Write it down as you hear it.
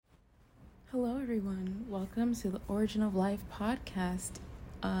Hello, everyone. Welcome to the Origin of Life podcast.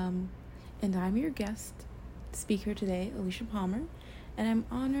 And I'm your guest speaker today, Aleisha Palmer, and I'm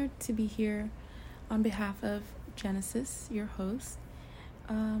honored to be here on behalf of Genesis, your host.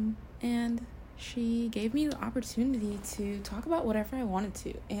 And she gave me the opportunity to talk about whatever I wanted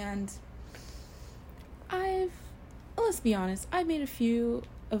to. And let's be honest, I've made a few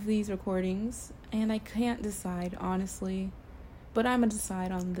of these recordings, and I can't decide, honestly, but I'm going to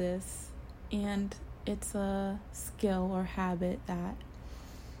decide on this. And it's a skill or habit that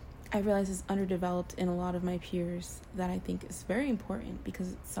I realize is underdeveloped in a lot of my peers that I think is very important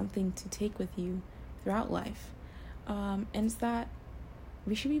because it's something to take with you throughout life. And it's that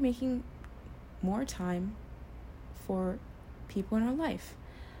we should be making more time for people in our life.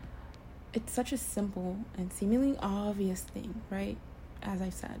 It's such a simple and seemingly obvious thing, right? As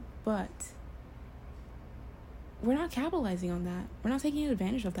I've said, but we're not capitalizing on that. We're not taking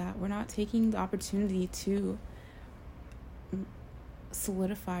advantage of that. We're not taking the opportunity to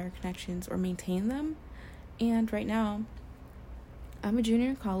solidify our connections or maintain them. And right now, I'm a junior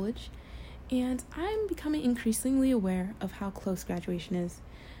in college, and I'm becoming increasingly aware of how close graduation is.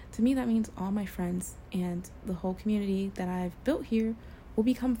 To me, that means all my friends and the whole community that I've built here will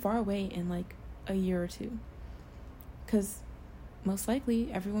become far away in like a year or two. Because most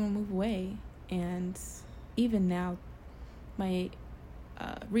likely, everyone will move away, and even now, my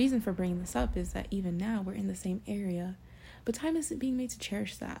reason for bringing this up is that even now we're in the same area, but time isn't being made to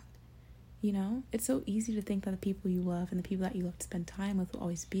cherish that. You know, it's so easy to think that the people you love and the people that you love to spend time with will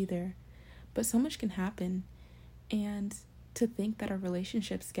always be there, but so much can happen, and to think that our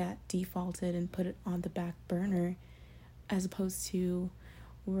relationships get defaulted and put it on the back burner as opposed to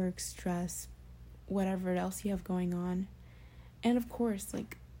work, stress, whatever else you have going on. And of course,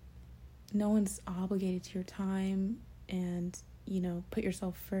 like, no one's obligated to your time and, put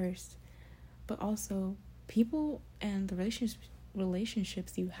yourself first. But also, people and the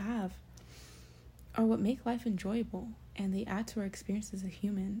relationships you have are what make life enjoyable, and they add to our experience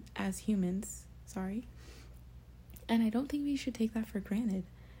as humans. And I don't think we should take that for granted.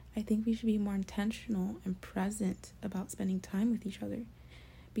 I think we should be more intentional and present about spending time with each other,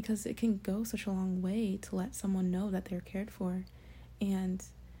 because it can go such a long way to let someone know that they're cared for. And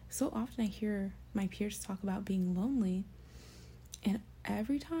so often I hear my peers talk about being lonely, and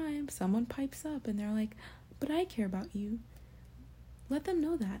every time someone pipes up and they're like, but I care about you, let them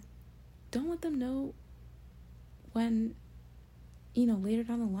know that. Don't let them know when, later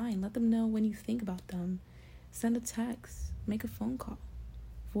down the line. Let them know when you think about them. Send a text, make a phone call,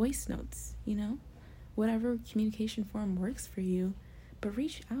 voice notes, whatever communication form works for you, but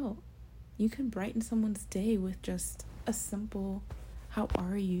reach out. You can brighten someone's day with just a simple how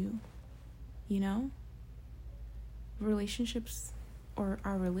are you?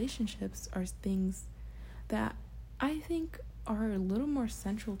 Our relationships are things that I think are a little more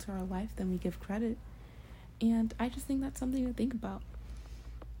central to our life than we give credit. And I just think that's something to think about.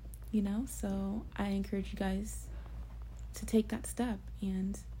 So I encourage you guys to take that step.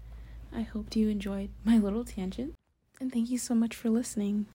 And I hope you enjoyed my little tangent. And thank you so much for listening.